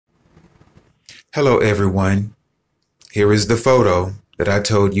Hello, everyone. Here is the photo that I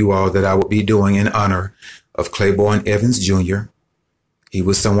told you all that I would be doing in honor of Claybourne Evans Jr. He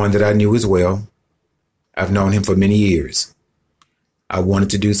was someone that I knew as well. I've known him for many years. I wanted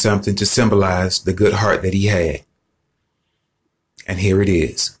to do something to symbolize the good heart that he had. And here it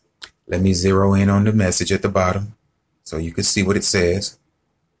is. Let me zero in on the message at the bottom so you can see what it says.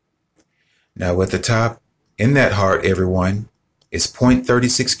 Now at the top, in that heart, everyone, is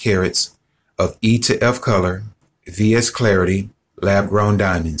 0.36 carats of E to F color, VS clarity, lab-grown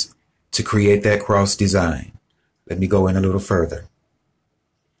diamonds to create that cross design. Let me go in a little further.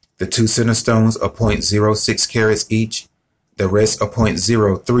 The two center stones are 0.06 carats each. The rest are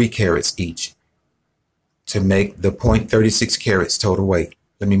 0.03 carats each to make the 0.36 carats total weight.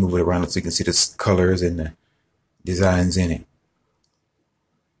 Let me move it around so you can see the colors and the designs in it.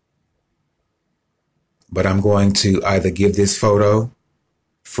 But I'm going to either give this photo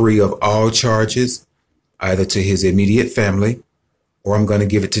free of all charges, either to his immediate family, or I'm going to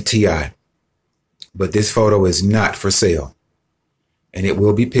give it to T.I. But this photo is not for sale. And it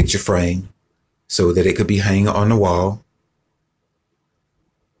will be picture framed so that it could be hanging on the wall.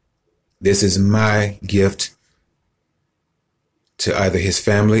 This is my gift to either his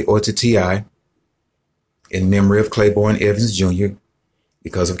family or to T.I. in memory of Claybourne Evans Jr.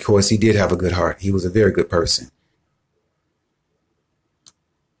 because, of course, he did have a good heart. He was a very good person.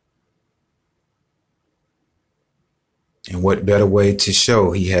 And what better way to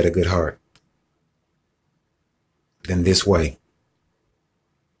show he had a good heart than this way?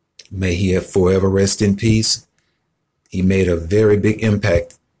 May he forever rest in peace. He made a very big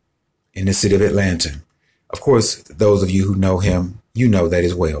impact in the city of Atlanta. Of course, those of you who know him, you know that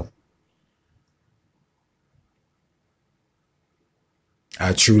as well.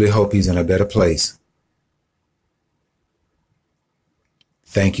 I truly hope he's in a better place.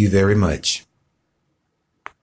 Thank you very much.